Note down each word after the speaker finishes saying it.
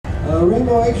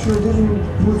Rainbow actually didn't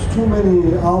put too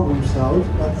many albums out,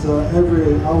 but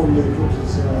every album they put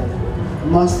is a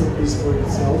masterpiece for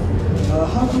itself.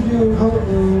 How could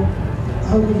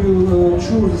you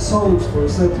choose the songs for a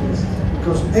set list?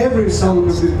 Because every song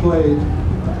could be played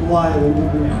live and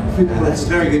would be fit. That's a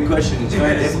very good question. It's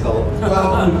very difficult.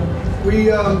 Well,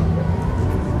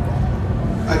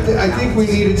 I think we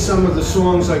needed some of the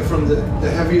songs, like from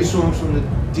the heavier songs from the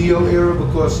Dio era,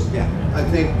 because I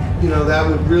think, you know, that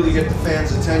would really get the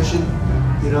fans' attention,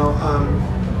 you know,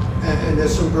 and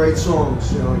there's some great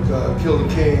songs, you know, like Kill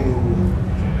the King,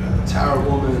 and Tower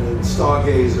Woman, and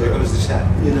Stargazer. There goes the set.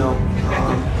 You know,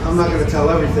 I'm not going to tell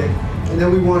everything. And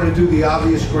then we wanted to do the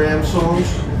obvious Graham songs,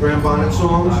 Graham Bonnet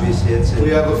songs. Obvious hits.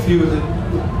 We have a few of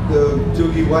the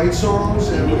Doogie White songs,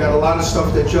 and we got a lot of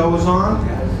stuff that Joe was on.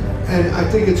 And I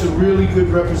think it's a really good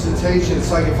representation.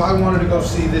 It's like if I wanted to go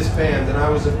see this band and I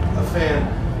was a fan,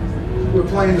 we're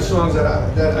playing the songs that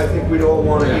I think we'd all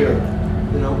want to hear.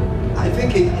 You know, I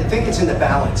think it's in the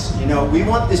balance. You know, we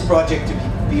want this project to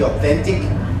be authentic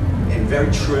and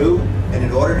very true. And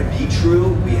in order to be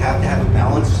true, we have to have a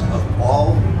balance of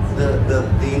all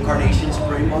the incarnations of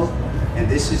Rainbow. And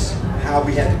this is how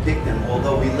we had to pick them.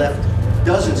 Although we left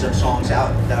dozens of songs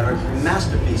out that are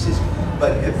masterpieces.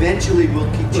 But eventually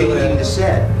we'll keep changing the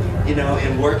set, you know,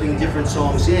 and working different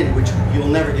songs in, which you'll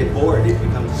never get bored if you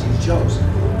come to see the shows,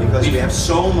 because we have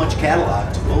so much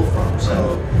catalog to pull from.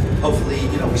 So hopefully,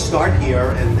 you know, we start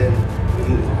here and then we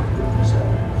move on. So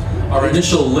our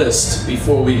initial list,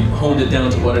 before we honed it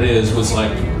down to what it is, was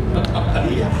like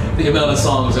the amount of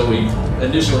songs that we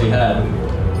initially had.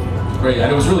 Great,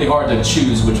 and it was really hard to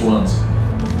choose which ones.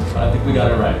 But I think we got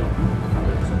it right.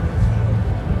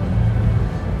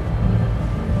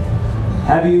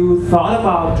 Have you thought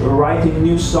about writing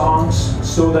new songs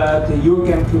so that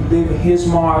Jürgen could leave his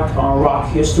mark on rock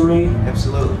history?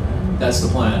 Absolutely. That's the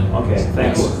plan. Okay,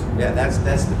 thanks. Yeah, that's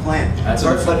the plan.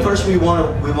 But first we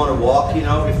want to walk, you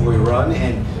know, before we run,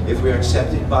 and if we are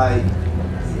accepted by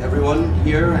everyone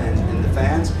here and the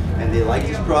fans, and they like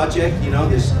this project, you know,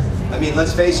 I mean,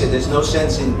 let's face it, there's no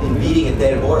sense in beating a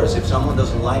dead horse. If someone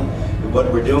doesn't like what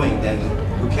we're doing, then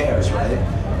who cares, right?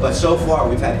 But so far,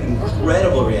 we've had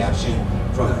incredible reaction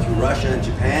through Russia and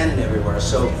Japan and everywhere.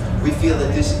 So we feel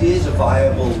that this is a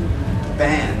viable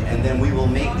band, and then we will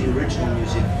make the original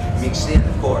music mixed in,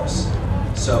 of course.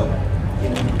 So, you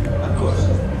know, of course.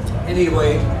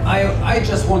 Anyway, I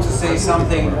just want to say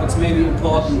something what's maybe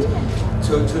important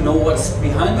to know what's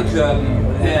behind the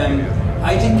curtain.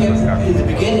 I did get, in the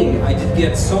beginning, I did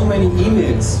get so many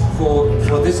emails for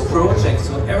this project.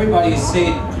 So everybody is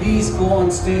saying, please go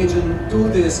on stage and do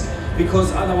this,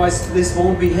 because otherwise this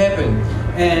won't be happen.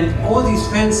 And all these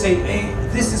fans say, hey,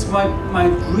 this is my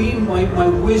dream, my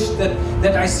wish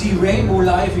that I see Rainbow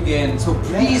live again. So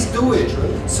please do it.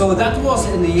 So that was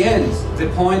in the end the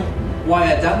point why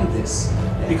I done this.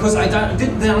 Because I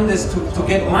didn't done this to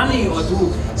get money or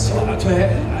do so.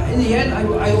 In the end,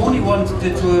 I only wanted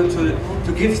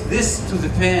to give this to the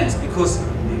fans, because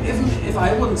if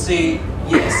I wouldn't say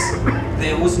yes,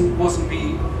 there wasn't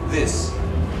be this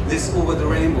over the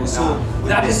rainbow. So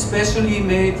that is specially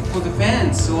made for the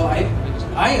fans. So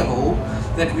I hope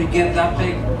that we get that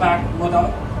back what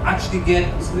I actually get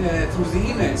through the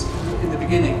emails in the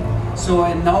beginning. So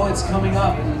and now it's coming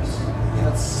up. And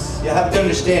you have to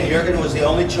understand, Jürgen was the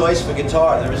only choice for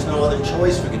guitar. There is no other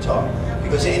choice for guitar,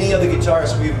 because any other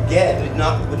guitarist we would get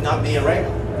would not be a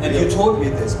Rainbow. And you told me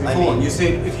this before. I mean, you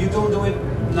said if you don't do it,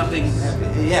 nothing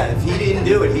happens. Yeah, if he didn't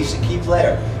do it, he's a key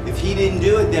player. If he didn't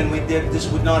do it, then this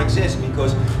would not exist,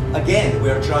 because again,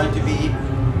 we're trying to be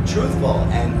truthful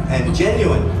and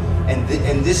genuine,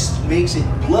 and this makes it.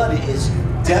 Blood is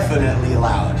definitely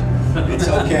loud. It's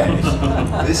okay.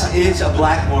 This is a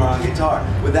Blackmore on guitar.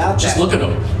 Without just that, look at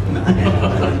him.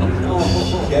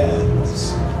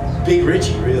 Yeah, big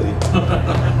Ritchie, really.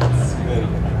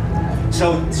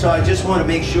 So I just want to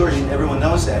make sure everyone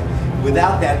knows that.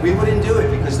 Without that, we wouldn't do it,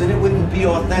 because then it wouldn't be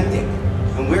authentic.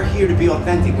 And we're here to be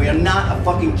authentic. We are not a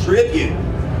fucking tribute.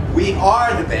 We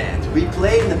are the band. We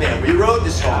played in the band. We wrote the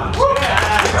songs. We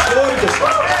recorded the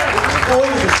songs.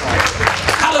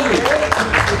 Hallelujah.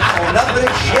 Oh, nothing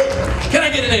but shit. Can I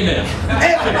get an amen?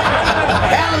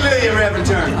 Hallelujah, Reverend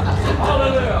Turner.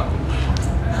 Hallelujah.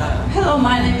 Hello,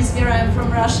 my name is Vera. I'm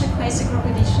from Russia, Classic Rock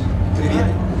Edition. Привет.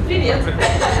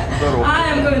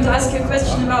 I am going to ask you a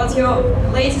question about your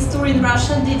latest tour in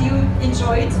Russia. Did you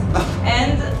enjoy it?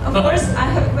 And of course, I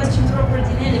have a question to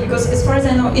Rondinelli, because as far as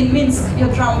I know, in Minsk, your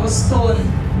drum was stolen.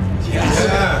 Yes.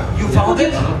 Yeah. You found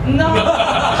it? No.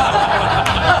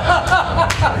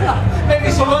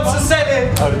 Maybe she wants to say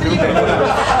it. No,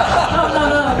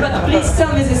 but please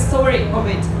tell me the story of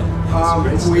it.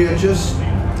 We had just.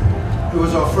 It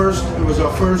was our first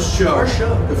show.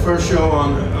 The first show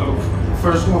on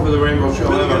first Over the Rainbow show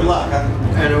Really ever. good luck, huh?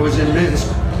 And it was in Minsk.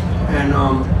 And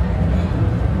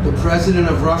the president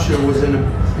of Russia was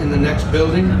in the next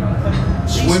building,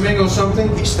 swimming or something.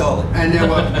 He stole it. And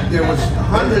there was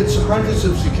hundreds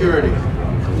of security.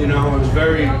 You know, it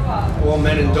was all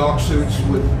men in dark suits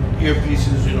with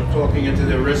earpieces, you know, talking into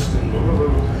their wrists and blah, blah,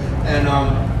 blah. And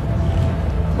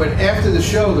but after the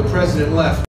show, the president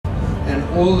left, and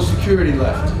all the security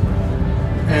left.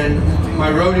 And my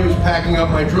roadie was packing up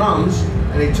my drums,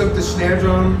 and he took the snare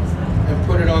drum and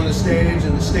put it on the stage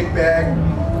in the stick bag.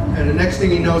 And the next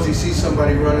thing he knows, he sees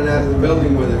somebody running out of the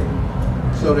building with it.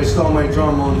 So they stole my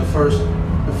drum on the first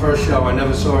show. I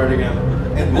never saw it again.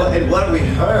 And what we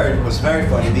heard was very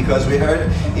funny, because we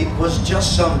heard it was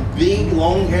just some big,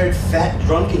 long-haired, fat,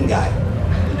 drunken guy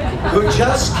who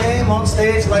just came on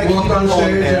stage like he walked on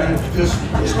stage there, and just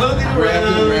looking grabbed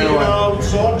it and ran around, you away. know,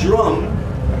 saw a drum,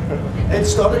 and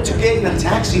started to get in a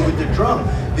taxi with the drum,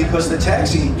 because the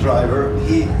taxi driver,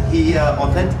 he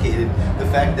authenticated the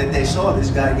fact that they saw this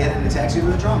guy get in a taxi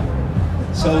with a drum.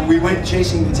 So we went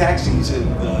chasing the taxis,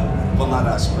 and well, not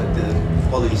us, but the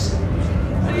police.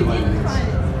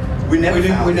 We never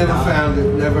found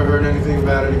it, never heard anything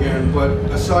about it again. But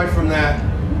aside from that,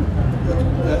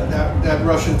 that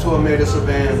Russian tour made us a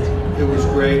band. It was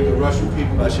great. The Russian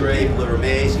people were great. People are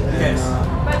amazing. And,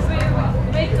 But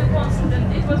we made the concert,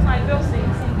 and it was my birthday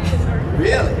in St. Petersburg.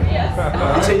 Really?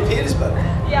 Yes. In St. Petersburg?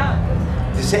 Yeah,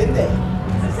 The same day?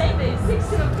 the same day,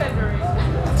 16th of February.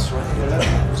 That's right.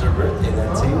 It was her birthday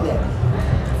that same day.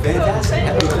 Fantastic.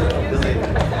 Happy birthday.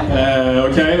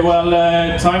 Okay,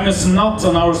 well, time is not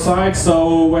on our side,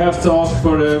 so we have to ask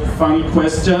for the final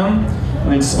question,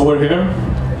 and it's over here.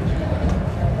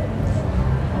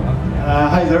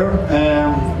 Hi there.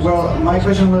 Well, my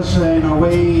question was in a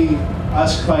way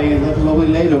asked by that lovely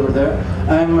lady over there.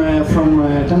 I'm from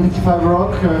 1055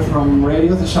 Rock, from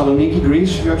Radio Thessaloniki,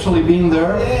 Greece. You've actually been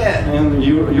there, and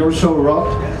your show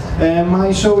rocked.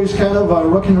 My show is kind of a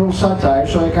rock and roll satire,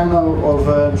 so I kind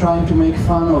of trying to make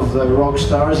fun of the rock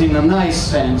stars in a nice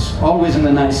sense, always in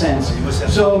a nice sense. You must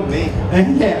have So, me.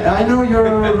 yeah, I know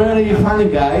you're a very funny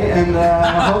guy, and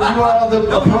I hope you are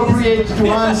the appropriate to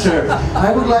answer.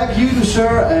 I would like you to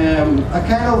share a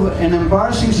kind of an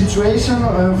embarrassing situation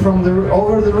from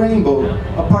over the rainbow,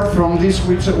 apart from this,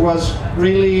 which was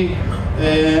really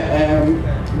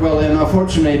well, an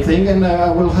unfortunate thing, and I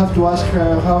will have to ask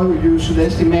how you should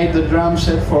estimate the drum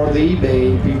set for the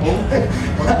eBay people.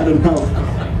 I don't know.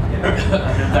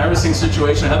 An embarrassing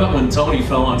situation. How about when Tony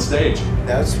fell on stage?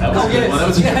 That was a good one. That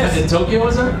was in Tokyo,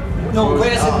 was it? No,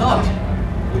 where is it not?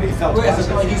 He felt Where is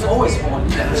it not? He's always won.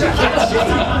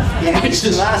 It's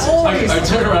just, I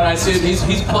turn around, I see him,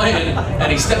 he's playing,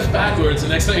 and he steps backwards,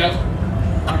 and next thing I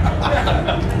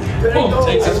boom,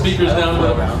 takes the speakers down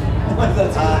with him.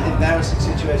 Embarrassing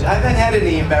situation. I haven't had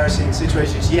any embarrassing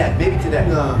situations yet. Maybe today.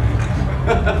 No.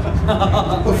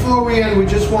 Before we end, we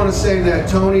just want to say that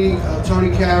Tony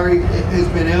Carey has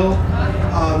been ill.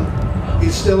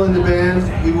 He's still in the band.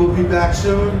 He will be back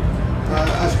soon.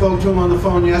 I spoke to him on the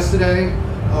phone yesterday.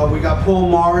 We got Paul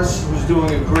Morris, who's doing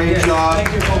a great job.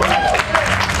 Thank you for that.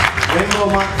 Rainbow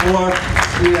Mach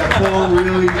 4.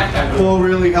 Yeah, Paul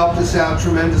really helped us out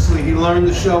tremendously. He learned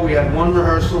the show. We had one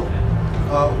rehearsal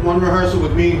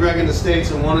with me and Greg in the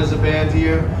States, and one as a band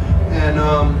here. And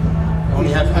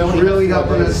he's really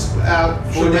helping us out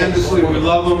tremendously. We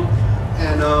love him.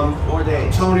 And 4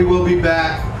 days. Tony will be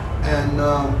back. And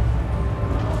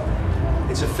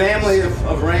it's a family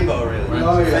of Rainbow, really. Right?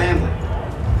 Oh, It's a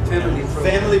yeah.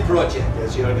 family project,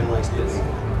 as Jürgen likes to say.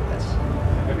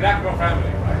 The Blackmore family,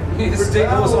 right? This day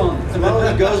goes on. Well,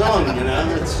 it goes on, you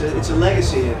know. It's a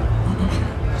legacy.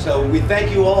 And so we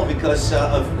thank you all, because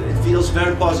it feels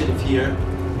very positive here.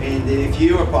 And if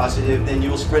you are positive, then you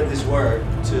will spread this word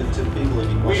to the people in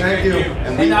your Thank you.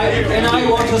 And I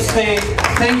want to say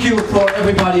thank you for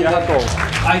everybody that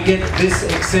I get this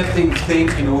accepting thing,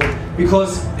 you know,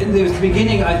 because in the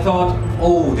beginning I thought,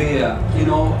 oh dear, you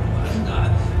know,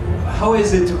 how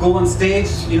is it to go on stage,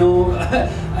 you know,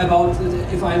 about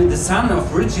if I'm the son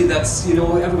of Ritchie, that's, you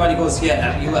know, everybody goes,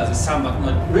 yeah, you are the son, but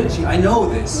not Ritchie. I know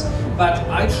this, but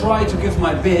I try to give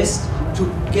my best to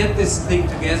get this thing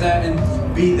together and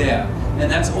be there.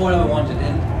 And that's all I wanted.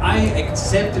 And I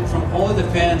accepted from all the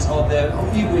fans out there,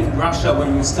 even in Russia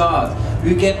when we start,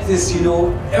 we get this, you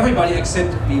know, everybody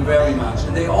accepted me very much.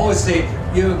 And they always say,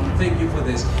 Jürgen, thank you for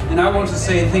this. And I want to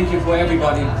say thank you for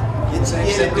everybody who's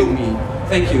accepting me.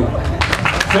 Thank you.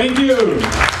 Thank you.